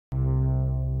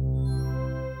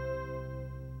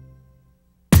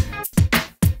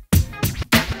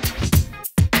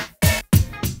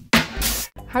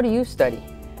how do you study?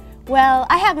 Well,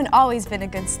 I haven't always been a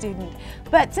good student,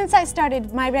 but since I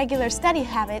started my regular study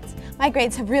habits, my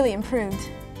grades have really improved.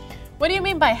 What do you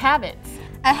mean by habits?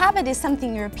 A habit is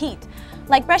something you repeat,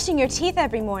 like brushing your teeth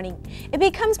every morning. It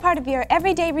becomes part of your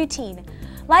everyday routine.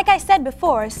 Like I said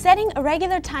before, setting a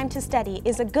regular time to study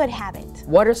is a good habit.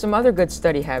 What are some other good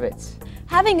study habits?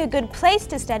 Having a good place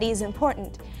to study is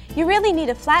important. You really need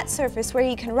a flat surface where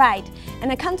you can write,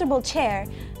 and a comfortable chair,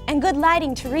 and good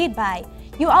lighting to read by.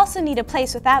 You also need a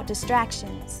place without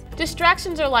distractions.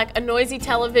 Distractions are like a noisy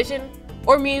television,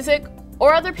 or music,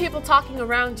 or other people talking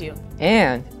around you.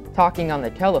 And talking on the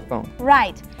telephone.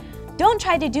 Right. Don't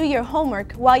try to do your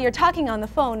homework while you're talking on the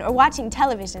phone or watching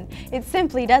television. It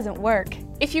simply doesn't work.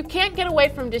 If you can't get away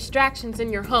from distractions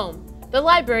in your home, the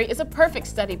library is a perfect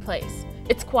study place.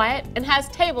 It's quiet and has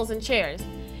tables and chairs.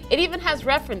 It even has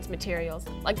reference materials,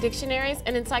 like dictionaries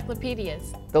and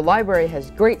encyclopedias. The library has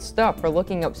great stuff for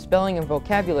looking up spelling and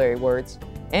vocabulary words,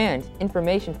 and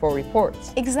information for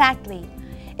reports. Exactly.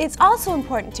 It's also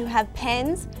important to have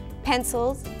pens,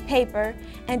 pencils, paper,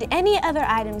 and any other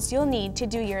items you'll need to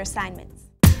do your assignments.